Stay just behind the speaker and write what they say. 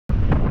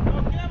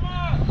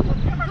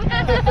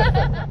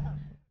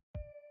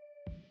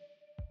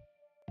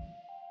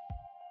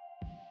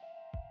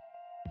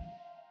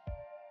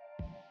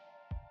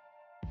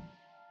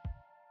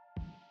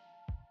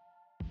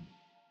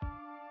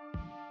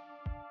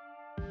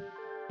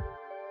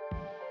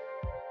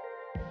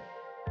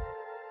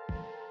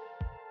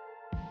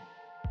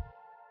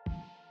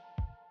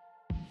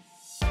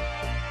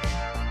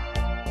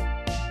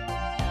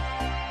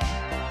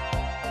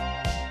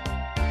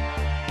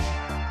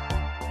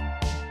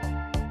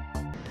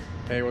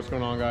Hey, what's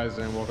going on, guys,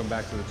 and welcome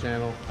back to the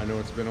channel. I know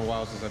it's been a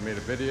while since I made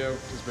a video.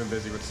 Just been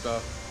busy with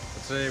stuff.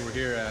 But today we're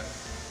here at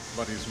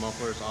Buddys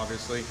Mufflers,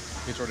 obviously.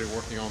 He's already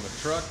working on the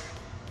truck.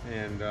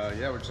 And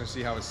yeah, we're just gonna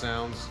see how it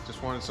sounds.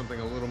 Just wanted something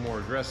a little more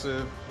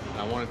aggressive.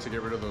 I wanted to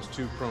get rid of those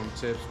two chrome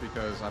tips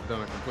because I've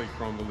done a complete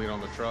chrome delete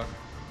on the truck.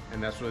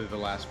 And that's really the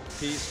last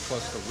piece,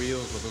 plus the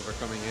wheels, but those are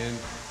coming in.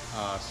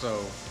 So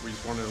we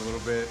just wanted a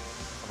little bit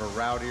of a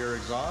rowdier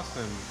exhaust,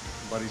 and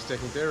Buddy's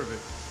taking care of it.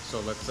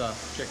 So let's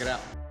check it out.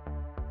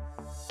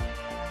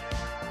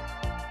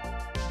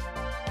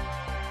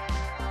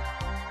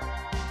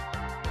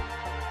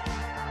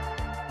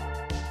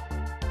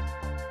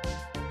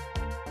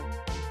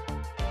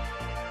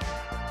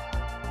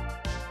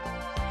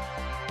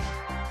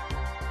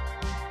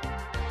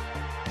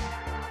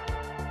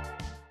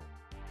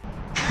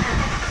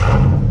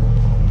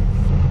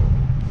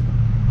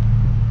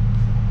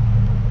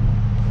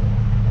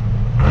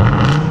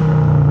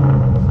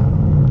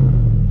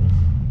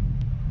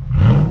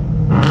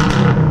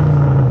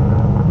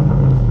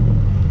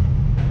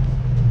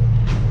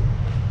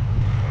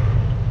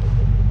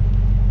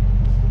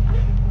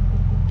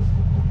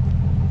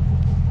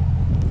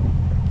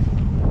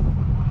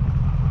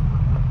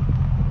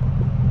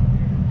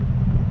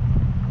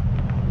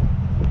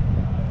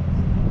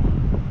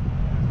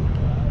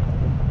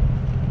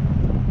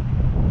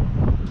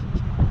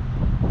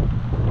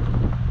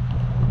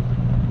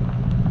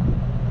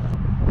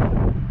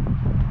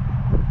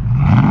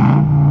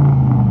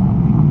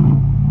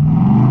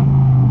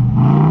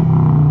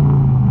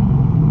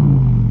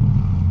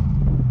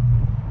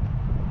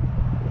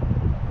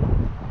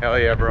 Hell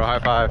yeah, bro. High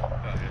five.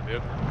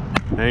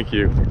 Thank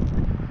you.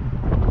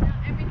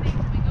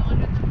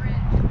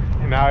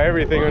 Now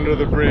everything under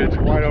the bridge.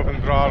 Wide open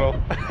throttle.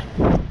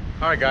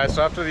 Alright guys,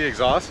 so after the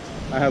exhaust,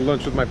 I had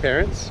lunch with my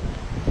parents.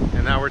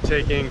 And now we're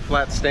taking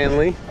Flat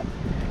Stanley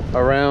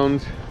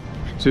around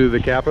to the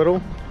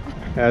Capitol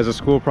as a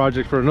school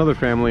project for another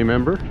family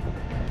member.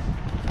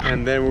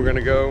 And then we're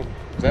gonna go,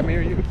 is that me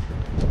or you?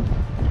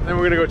 Then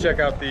we're gonna go check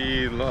out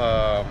the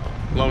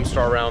Lone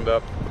Star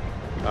Roundup.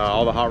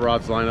 All the hot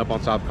rods line up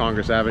on South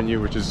Congress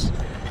Avenue, which is,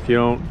 if you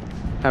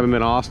haven't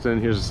been to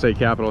Austin, here's the state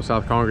capitol.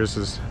 South Congress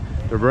is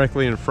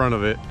directly in front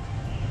of it,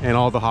 and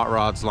all the hot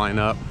rods line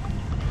up.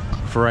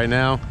 For right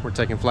now, we're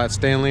taking Flat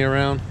Stanley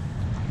around.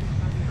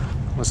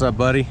 What's up,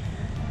 buddy?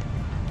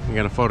 I'm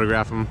gonna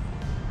photograph him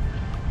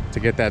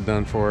to get that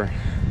done for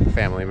a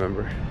family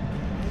member.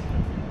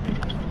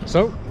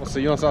 So, we'll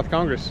see you on South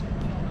Congress.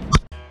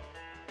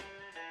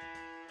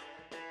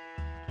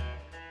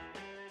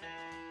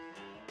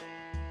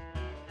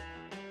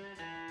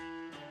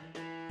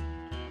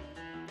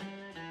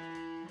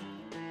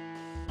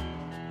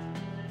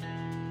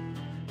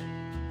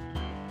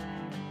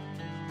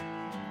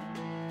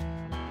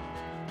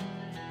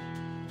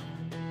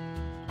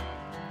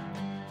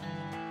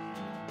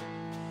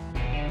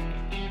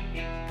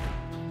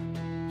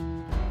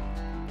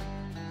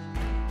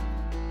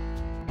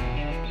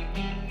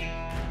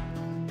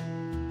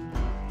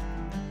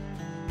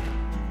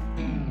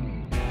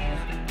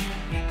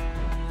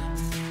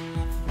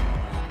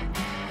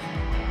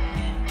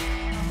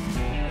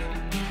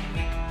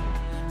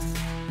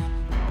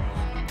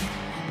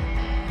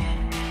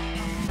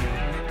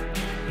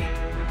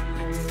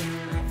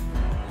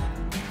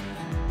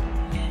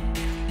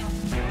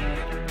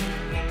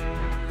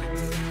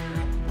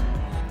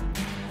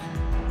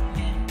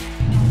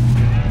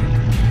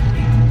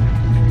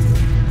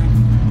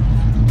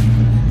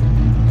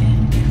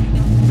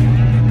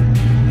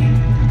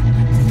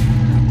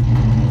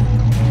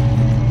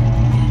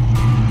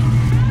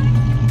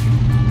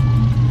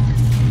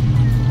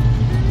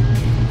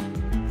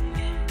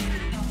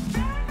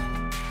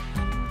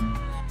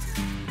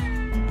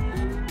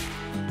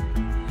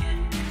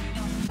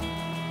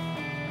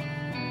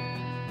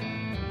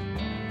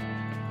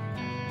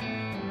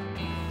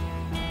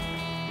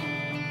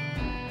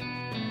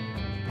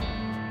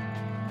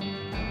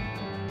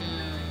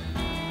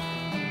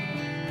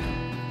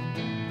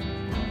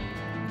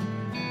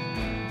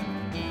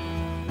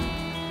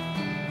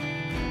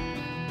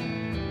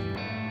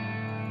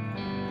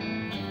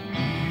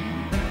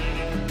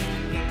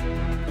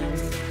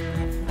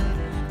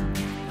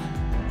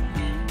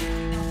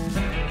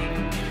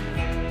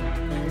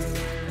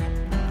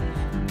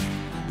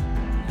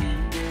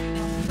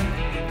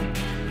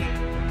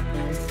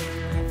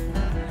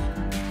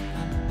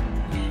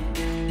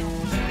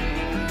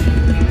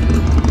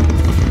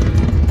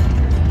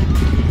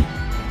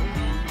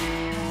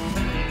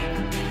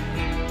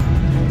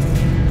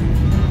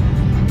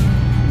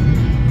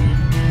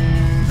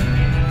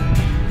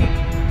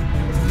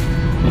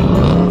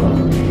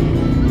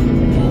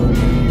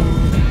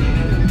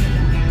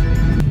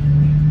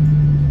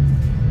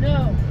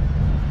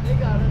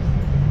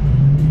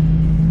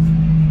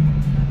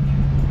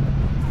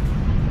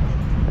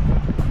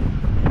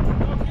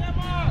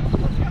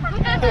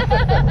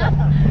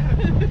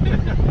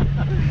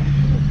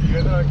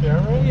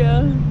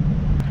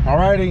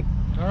 Alrighty.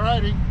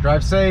 Alrighty.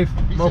 Drive safe.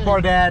 Be Mopar,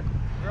 safe. Dad.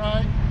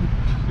 Right.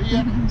 See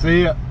ya.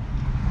 See ya.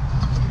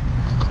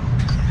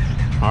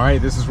 All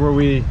right, this is where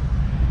we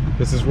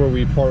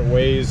part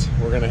ways.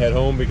 We're gonna head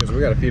home because we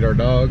gotta feed our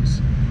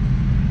dogs.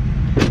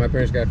 My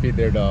parents gotta feed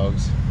their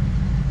dogs.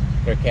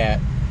 Their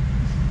cat.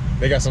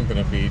 They got something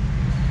to feed.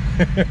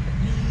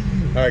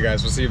 All right,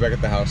 guys, we'll see you back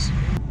at the house.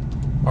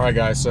 All right,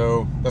 guys,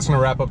 so that's gonna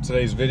wrap up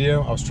today's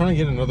video. I was trying to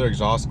get another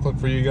exhaust clip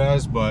for you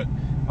guys, but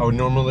I would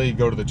normally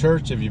go to the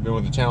church if you've been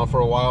with the channel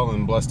for a while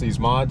and bless these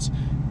mods,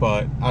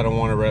 but I don't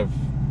want to rev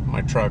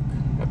my truck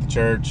at the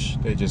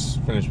church. They just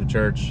finished with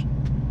church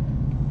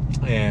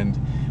and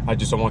I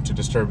just don't want to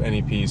disturb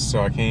any piece.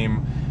 So I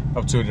came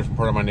up to a different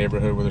part of my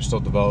neighborhood where they're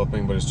still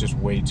developing, but it's just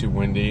way too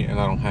windy and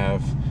I don't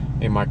have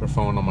a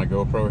microphone on my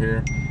GoPro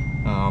here.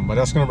 But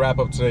that's gonna wrap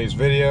up today's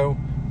video.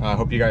 I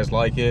hope you guys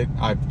like it.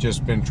 I've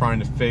just been trying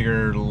to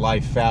figure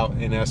life out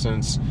in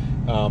essence,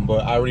 but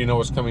I already know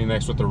what's coming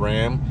next with the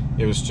Ram.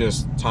 It was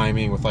just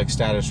timing with like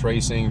Status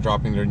Racing,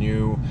 dropping their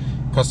new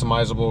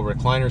customizable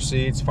recliner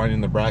seats,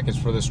 finding the brackets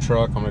for this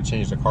truck. I'm gonna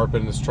change the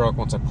carpet in this truck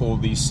once I pull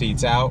these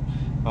seats out.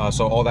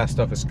 So all that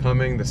stuff is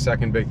coming. The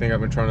second big thing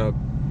I've been trying to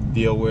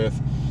deal with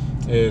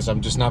is I'm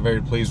just not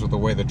very pleased with the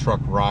way the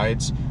truck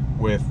rides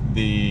with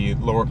the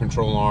lower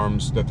control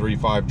arms, the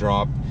 3.5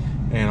 drop,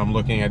 and I'm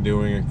looking at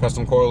doing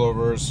custom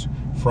coilovers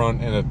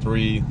front and a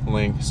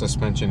 3-link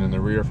suspension in the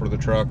rear for the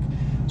truck.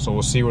 So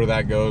we'll see where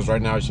that goes.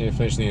 Right now I just need to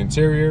finish the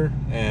interior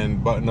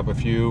and button up a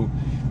few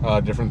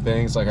different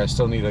things. Like I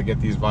still need to get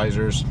these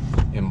visors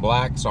in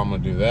black, so I'm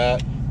gonna do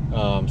that.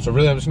 So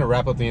really I'm just gonna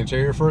wrap up the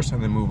interior first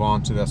and then move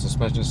on to that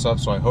suspension stuff.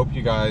 So I hope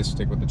you guys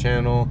stick with the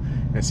channel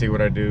and see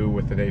what I do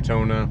with the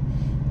Daytona,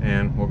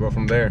 and we'll go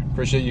from there.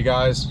 Appreciate you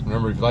guys.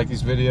 Remember, if you like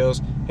these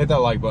videos, hit that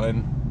like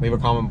button, leave a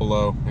comment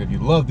below, and if you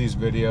love these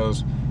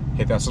videos,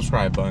 hit that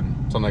subscribe button.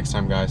 Until next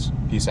time, guys,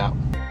 peace out.